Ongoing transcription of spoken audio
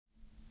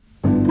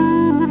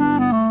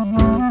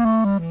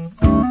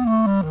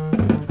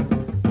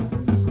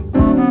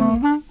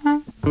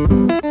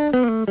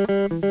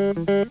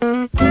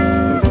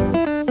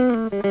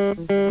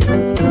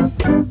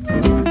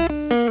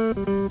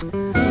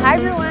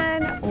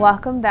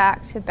Welcome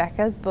back to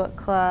Bekah's Book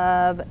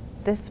Club.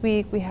 This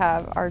week we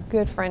have our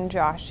good friend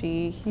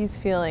Joshy. He's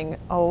feeling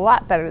a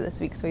lot better this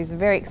week, so he's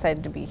very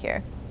excited to be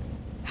here.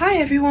 Hi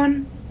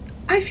everyone.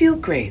 I feel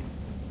great.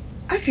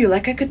 I feel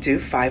like I could do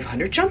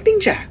 500 jumping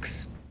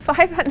jacks.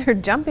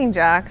 500 jumping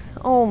jacks?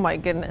 Oh my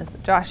goodness.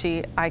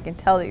 Joshy, I can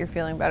tell that you're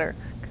feeling better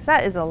because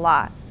that is a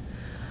lot.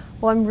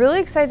 Well, I'm really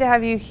excited to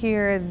have you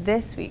here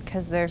this week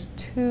because there's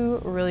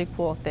two really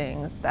cool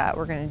things that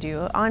we're going to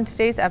do on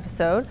today's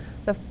episode.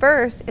 The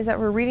first is that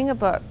we're reading a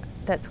book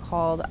that's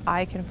called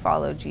I Can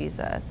Follow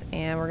Jesus,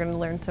 and we're going to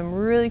learn some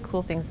really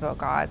cool things about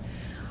God.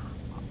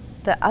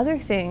 The other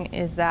thing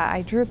is that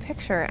I drew a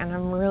picture and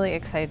I'm really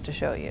excited to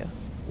show you.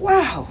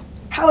 Wow,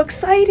 how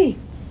exciting.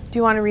 Do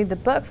you want to read the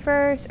book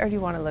first or do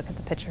you want to look at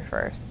the picture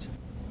first?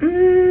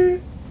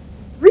 Read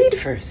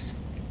first.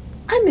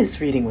 I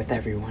miss reading with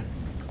everyone.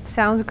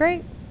 Sounds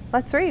great.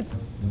 Let's read.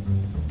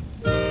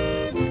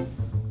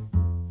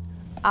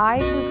 I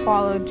Can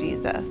Follow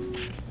Jesus.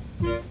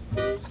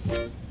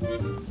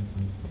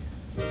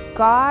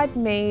 God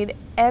made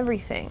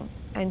everything,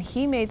 and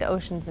He made the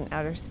oceans and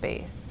outer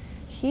space.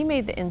 He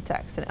made the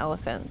insects and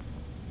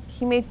elephants.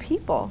 He made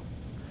people.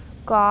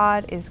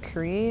 God is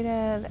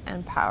creative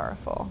and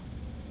powerful.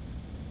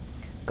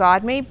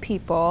 God made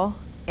people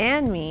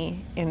and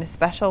me in a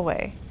special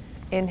way,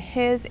 in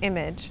His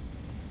image.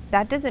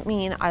 That doesn't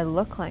mean I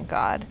look like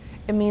God.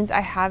 It means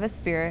I have a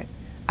spirit.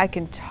 I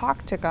can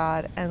talk to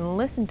God and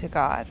listen to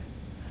God.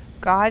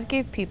 God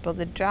gave people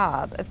the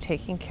job of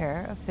taking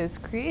care of His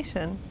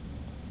creation.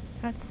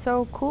 That's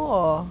so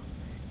cool.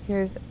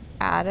 Here's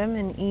Adam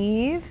and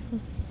Eve.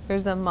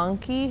 There's a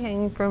monkey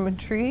hanging from a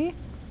tree.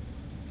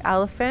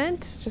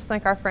 Elephant, just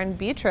like our friend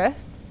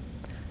Beatrice.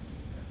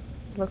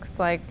 Looks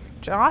like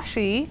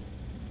Joshy.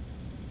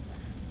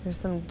 There's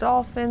some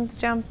dolphins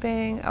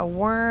jumping, a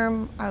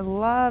worm. I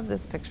love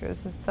this picture.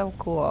 This is so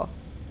cool.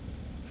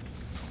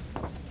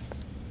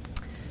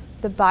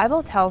 The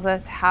Bible tells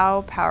us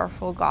how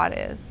powerful God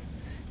is.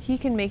 He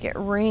can make it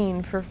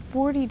rain for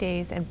 40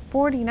 days and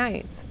 40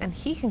 nights, and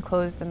He can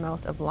close the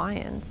mouth of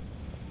lions.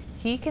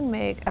 He can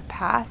make a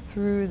path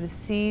through the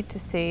sea to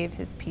save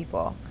His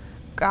people.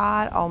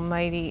 God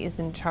Almighty is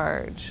in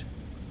charge.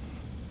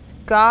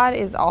 God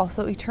is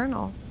also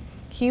eternal.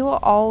 He will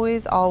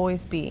always,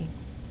 always be.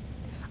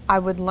 I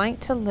would like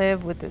to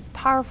live with this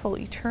powerful,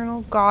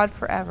 eternal God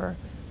forever,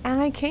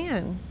 and I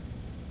can.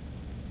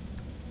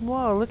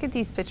 Whoa, look at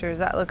these pictures.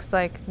 That looks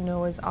like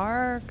Noah's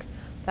Ark.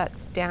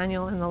 That's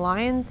Daniel in the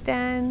lion's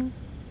den.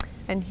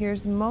 And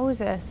here's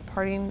Moses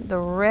parting the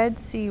Red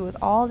Sea with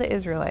all the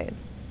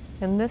Israelites.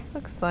 And this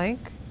looks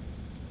like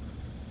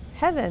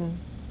heaven.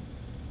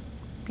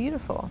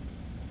 Beautiful.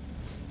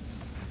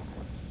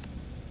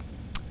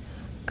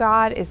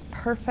 God is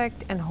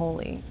perfect and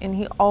holy, and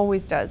He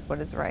always does what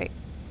is right.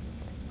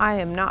 I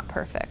am not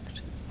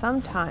perfect.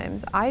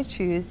 Sometimes I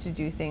choose to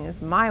do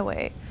things my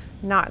way,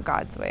 not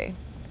God's way.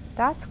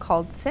 That's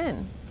called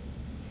sin.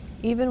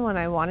 Even when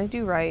I want to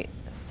do right,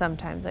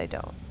 sometimes I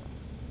don't.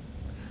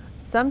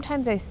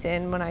 Sometimes I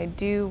sin when I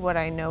do what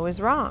I know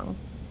is wrong,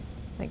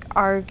 like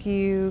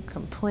argue,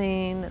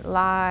 complain,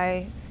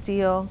 lie,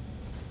 steal.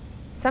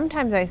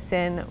 Sometimes I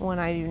sin when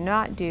I do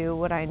not do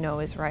what I know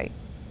is right.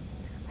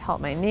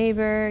 Help my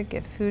neighbor,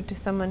 give food to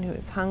someone who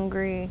is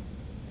hungry.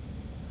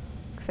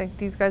 Looks like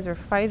these guys are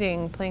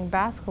fighting, playing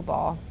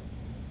basketball.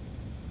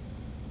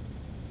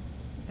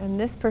 And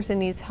this person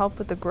needs help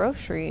with the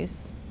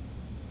groceries.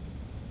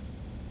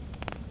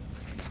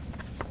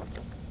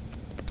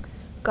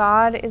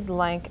 God is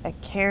like a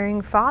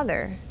caring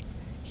father.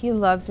 He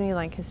loves me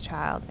like His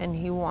child, and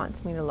He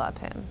wants me to love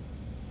Him.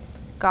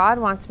 God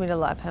wants me to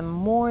love Him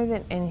more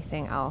than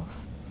anything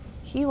else.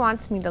 He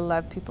wants me to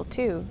love people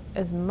too,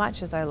 as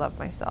much as I love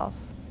myself.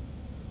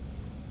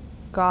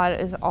 God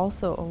is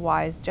also a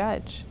wise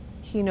judge.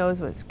 He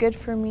knows what's good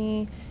for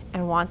me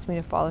and wants me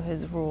to follow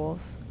His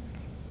rules.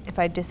 If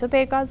I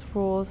disobey God's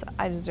rules,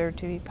 I deserve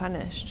to be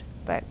punished.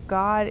 But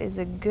God is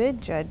a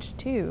good judge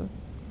too.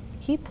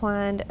 He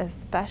planned a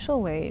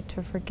special way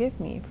to forgive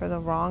me for the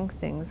wrong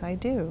things I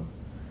do.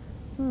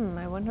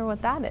 I wonder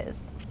what that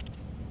is.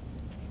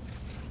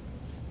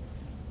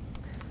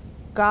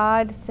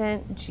 God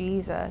sent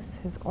Jesus,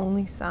 His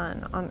only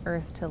Son, on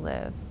earth to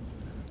live.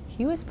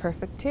 He was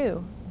perfect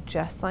too,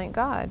 just like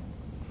God.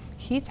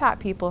 He taught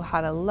people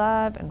how to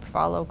love and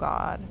follow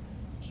God.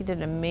 He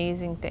did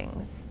amazing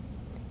things.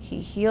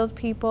 He healed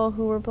people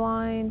who were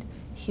blind.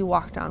 He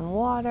walked on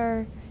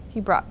water.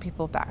 He brought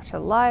people back to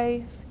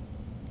life.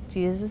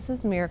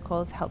 Jesus'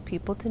 miracles help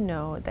people to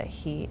know that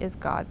He is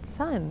God's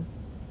Son.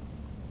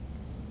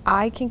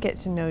 I can get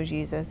to know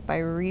Jesus by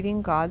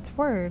reading God's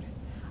Word.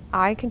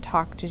 I can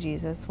talk to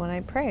Jesus when I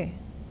pray.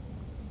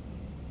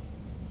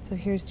 So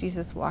here's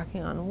Jesus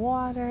walking on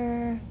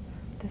water.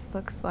 This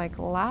looks like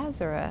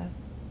Lazarus.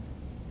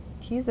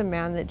 He's a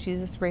man that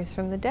Jesus raised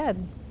from the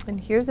dead. And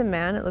here's a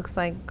man, it looks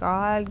like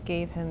God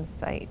gave him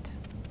sight.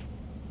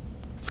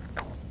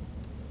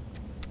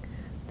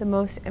 The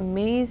most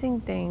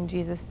amazing thing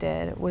Jesus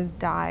did was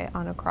die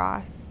on a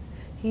cross.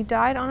 He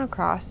died on a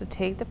cross to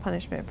take the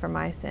punishment for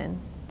my sin.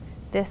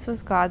 This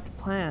was God's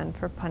plan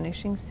for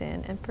punishing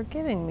sin and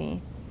forgiving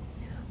me.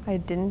 I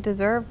didn't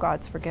deserve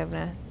God's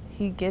forgiveness.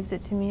 He gives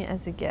it to me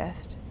as a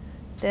gift.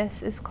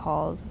 This is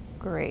called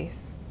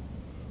grace.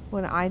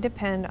 When I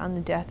depend on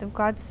the death of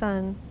God's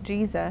Son,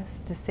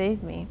 Jesus, to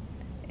save me,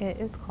 it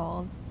is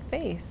called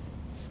faith.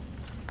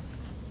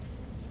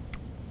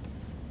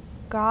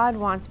 God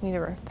wants me to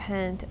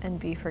repent and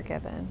be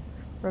forgiven.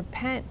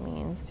 Repent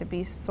means to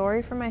be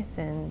sorry for my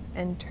sins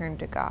and turn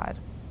to God.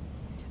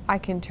 I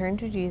can turn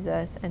to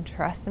Jesus and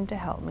trust Him to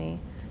help me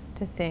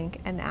to think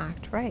and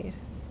act right.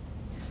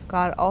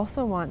 God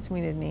also wants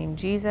me to name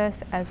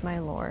Jesus as my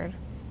Lord.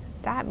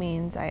 That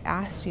means I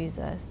ask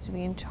Jesus to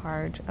be in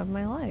charge of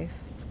my life.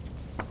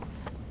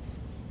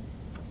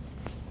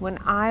 When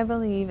I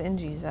believe in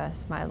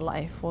Jesus, my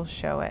life will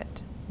show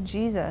it.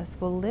 Jesus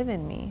will live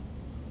in me.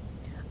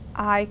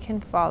 I can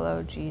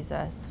follow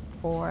Jesus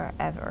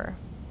forever.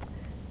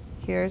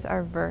 Here's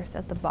our verse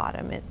at the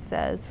bottom. It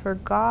says, "For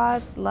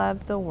God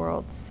loved the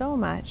world so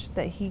much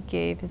that He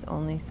gave His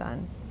only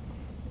Son."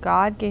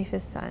 God gave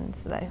His Son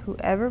so that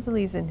whoever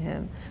believes in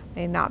Him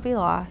may not be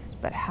lost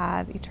but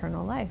have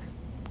eternal life.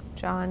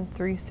 John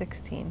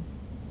 3:16.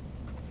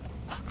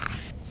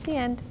 The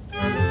end.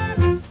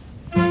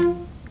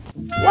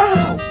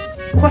 Wow!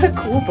 What a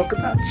cool book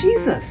about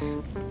Jesus!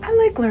 I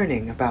like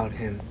learning about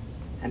Him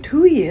and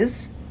who He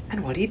is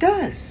and what He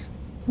does.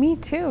 Me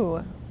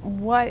too.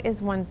 What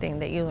is one thing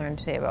that you learned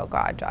today about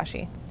God,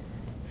 Joshy?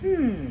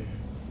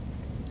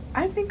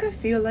 I think I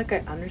feel like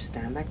I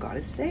understand that God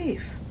is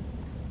safe,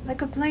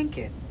 like a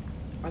blanket,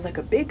 or like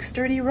a big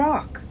sturdy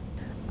rock.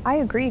 I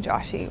agree,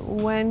 Joshy.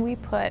 When we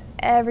put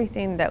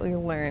everything that we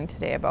learned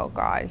today about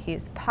God,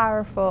 He's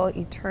powerful,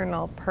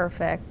 eternal,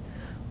 perfect,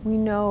 we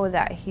know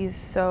that He's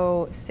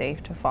so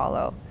safe to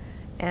follow.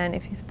 And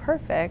if He's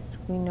perfect,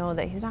 we know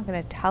that He's not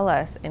going to tell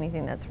us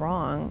anything that's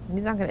wrong.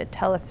 He's not going to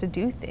tell us to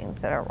do things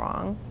that are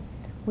wrong.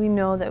 We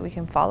know that we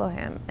can follow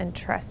Him and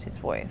trust His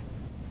voice.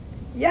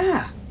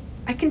 Yeah,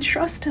 I can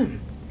trust Him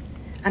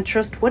and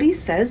trust what He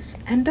says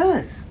and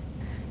does.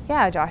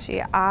 Yeah,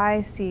 Joshy,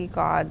 I see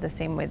God the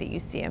same way that you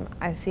see Him.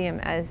 I see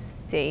Him as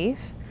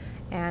safe.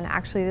 And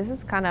actually, this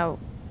is kind of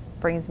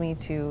brings me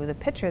to the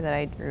picture that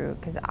I drew,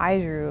 because I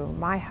drew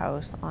my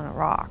house on a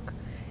rock.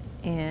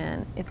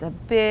 And it's a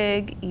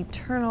big,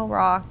 eternal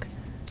rock.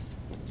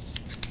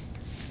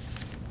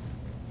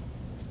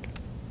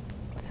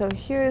 So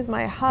here's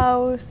my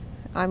house.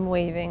 I'm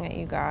waving at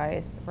you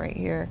guys right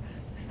here.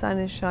 The sun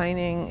is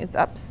shining. It's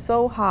up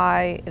so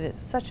high. It is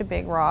such a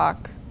big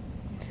rock.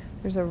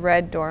 There's a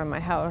red door in my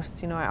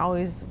house. You know, I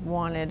always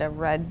wanted a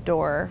red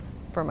door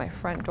for my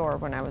front door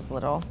when I was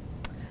little.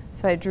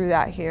 So I drew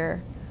that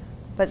here.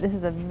 But this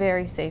is a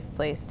very safe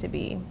place to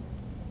be,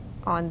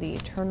 on the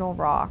eternal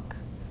rock.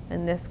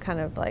 And this kind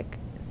of like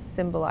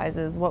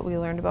symbolizes what we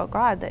learned about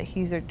God, that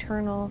He's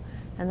eternal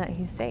and that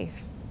He's safe.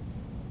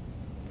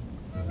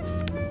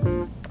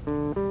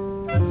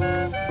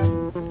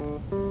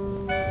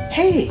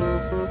 Hey,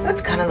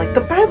 that's kind of like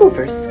the Bible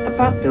verse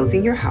about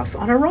building your house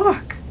on a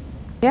rock.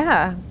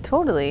 Yeah,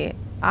 totally.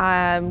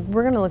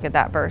 We're going to look at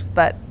that verse,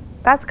 but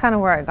that's kind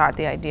of where I got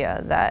the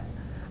idea that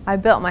I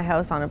built my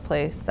house on a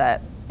place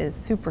that is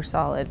super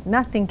solid.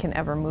 Nothing can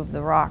ever move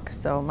the rock,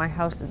 so my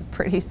house is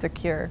pretty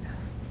secure.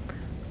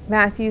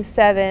 Matthew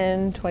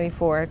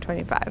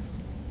 7:24-25.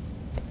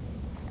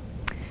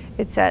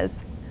 It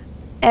says,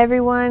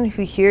 "Everyone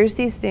who hears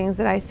these things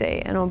that I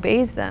say and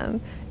obeys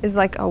them is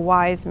like a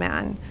wise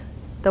man.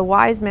 The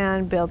wise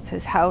man built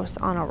his house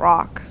on a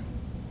rock.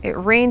 It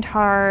rained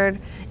hard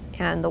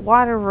and the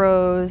water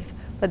rose,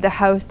 but the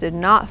house did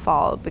not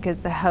fall because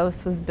the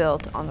house was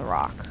built on the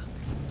rock."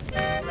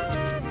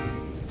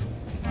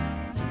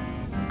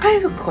 I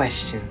have a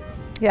question.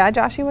 Yeah,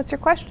 Joshy, what's your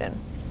question?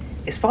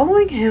 Is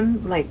following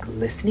Him like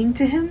listening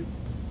to Him?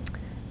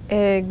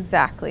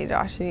 Exactly,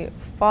 Joshy.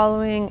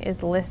 Following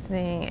is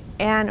listening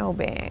and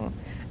obeying.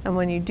 And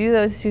when you do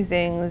those two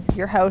things,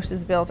 your house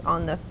is built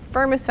on the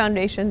firmest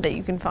foundation that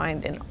you can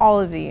find in all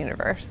of the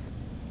universe.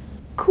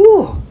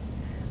 Cool.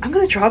 I'm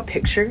going to draw a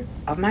picture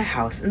of my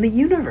house in the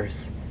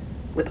universe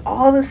with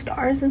all the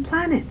stars and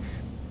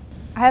planets.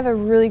 I have a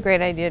really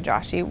great idea,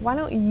 Joshy. Why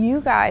don't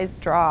you guys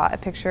draw a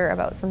picture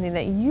about something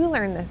that you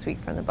learned this week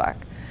from the book,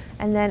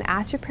 and then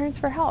ask your parents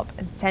for help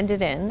and send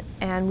it in,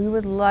 and we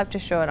would love to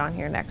show it on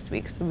here next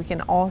week so we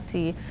can all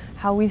see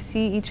how we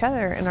see each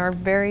other in our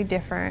very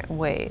different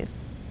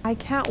ways. I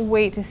can't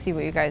wait to see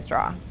what you guys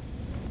draw.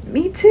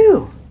 Me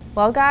too.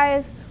 Well,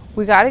 guys,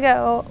 we gotta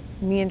go.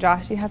 Me and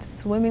Joshy have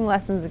swimming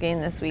lessons again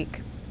this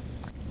week.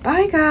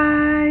 Bye,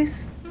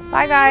 guys.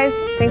 Bye, guys.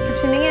 Thanks for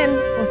tuning in.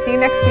 We'll see you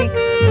next week.